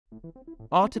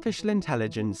Artificial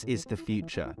intelligence is the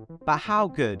future, but how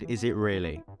good is it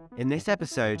really? In this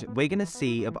episode, we're going to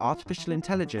see if artificial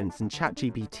intelligence and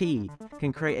ChatGPT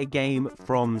can create a game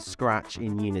from scratch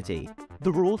in Unity.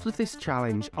 The rules of this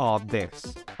challenge are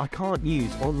this: I can't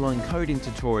use online coding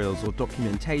tutorials or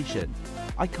documentation,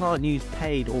 I can't use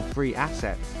paid or free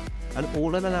assets, and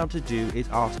all I'm allowed to do is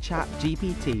ask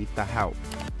ChatGPT for help.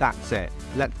 That's it,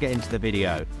 let's get into the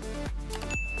video.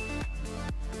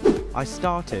 I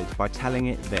started by telling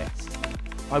it this: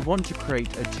 I want to create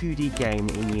a 2D game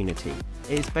in Unity.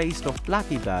 It is based off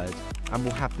Flappy Bird and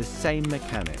will have the same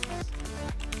mechanics.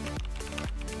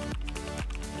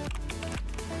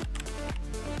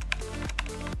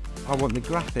 I want the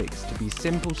graphics to be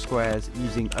simple squares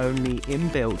using only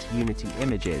inbuilt Unity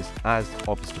images as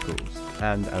obstacles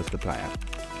and as the player.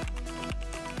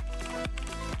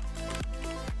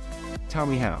 Tell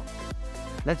me how.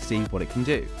 Let's see what it can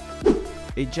do.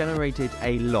 It generated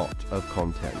a lot of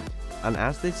content, and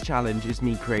as this challenge is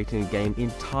me creating a game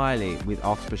entirely with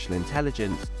artificial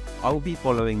intelligence, I will be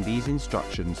following these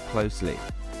instructions closely.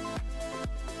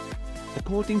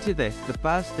 According to this, the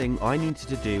first thing I needed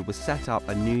to do was set up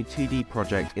a new 2D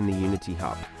project in the Unity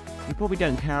Hub. You probably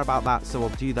don't care about that, so I'll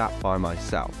do that by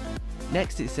myself.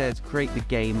 Next it says create the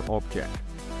game object.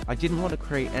 I didn't want to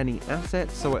create any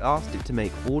assets, so I asked it to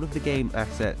make all of the game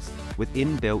assets with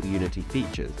inbuilt Unity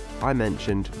features. I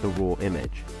mentioned the raw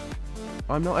image.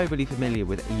 I'm not overly familiar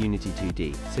with Unity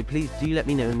 2D, so please do let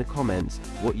me know in the comments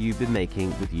what you've been making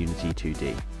with Unity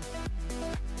 2D.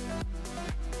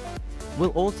 We'll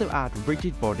also add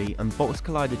rigid body and box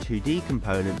collider 2D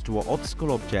components to our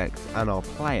obstacle objects and our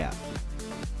player.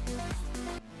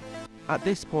 At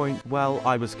this point, well,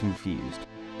 I was confused.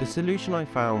 The solution I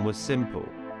found was simple,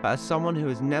 but as someone who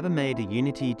has never made a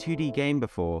Unity 2D game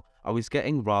before, I was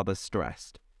getting rather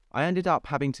stressed. I ended up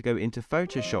having to go into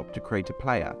Photoshop to create a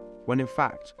player, when in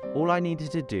fact, all I needed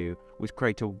to do was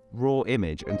create a raw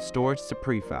image and store it as a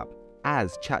prefab,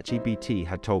 as ChatGPT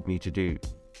had told me to do.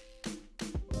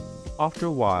 After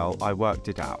a while, I worked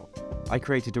it out. I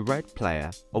created a red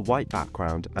player, a white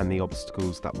background, and the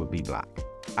obstacles that would be black.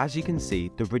 As you can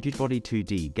see, the rigid body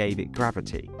 2D gave it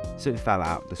gravity, so it fell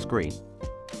out of the screen.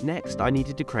 Next, I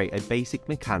needed to create a basic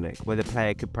mechanic where the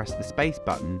player could press the space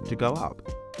button to go up,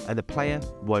 and the player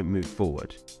won't move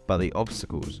forward, but the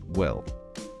obstacles will.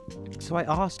 So I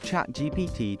asked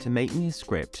ChatGPT to make me a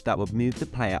script that would move the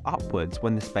player upwards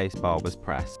when the spacebar was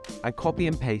pressed, and copy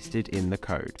and pasted in the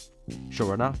code.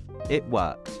 Sure enough, it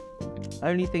worked.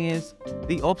 Only thing is,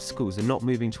 the obstacles are not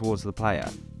moving towards the player,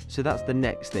 so that's the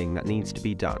next thing that needs to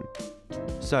be done.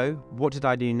 So, what did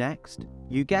I do next?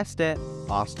 You guessed it,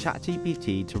 asked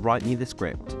ChatGPT to write me the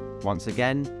script. Once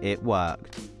again, it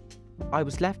worked. I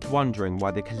was left wondering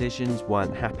why the collisions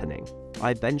weren't happening.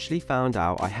 I eventually found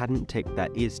out I hadn't ticked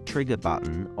that is trigger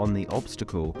button on the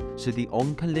obstacle, so the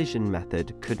on collision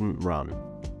method couldn't run.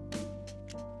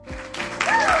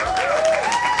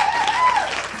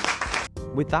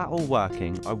 With that all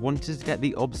working, I wanted to get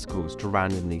the obstacles to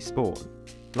randomly spawn,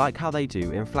 like how they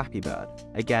do in Flappy Bird.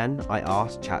 Again, I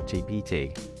asked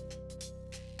ChatGPT.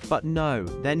 But no,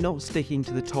 they're not sticking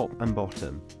to the top and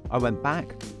bottom. I went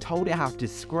back, told it how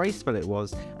disgraceful it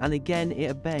was, and again it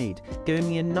obeyed, giving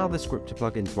me another script to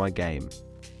plug into my game.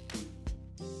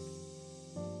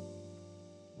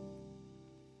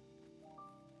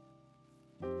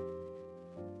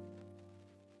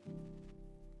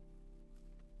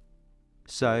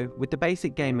 So, with the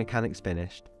basic game mechanics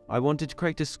finished, I wanted to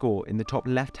create a score in the top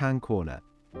left-hand corner.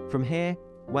 From here,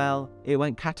 well, it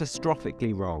went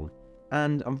catastrophically wrong,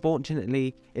 and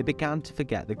unfortunately, it began to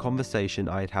forget the conversation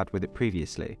I had had with it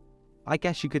previously. I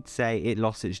guess you could say it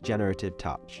lost its generative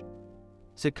touch.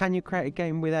 So can you create a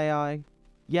game with AI?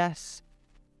 Yes,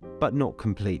 but not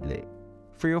completely.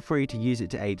 Feel free to use it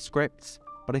to aid scripts,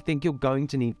 but I think you're going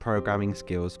to need programming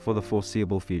skills for the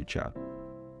foreseeable future.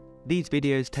 These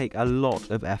videos take a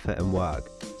lot of effort and work,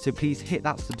 so please hit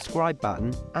that subscribe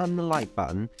button and the like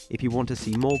button if you want to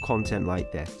see more content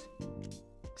like this.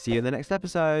 See you in the next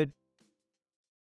episode!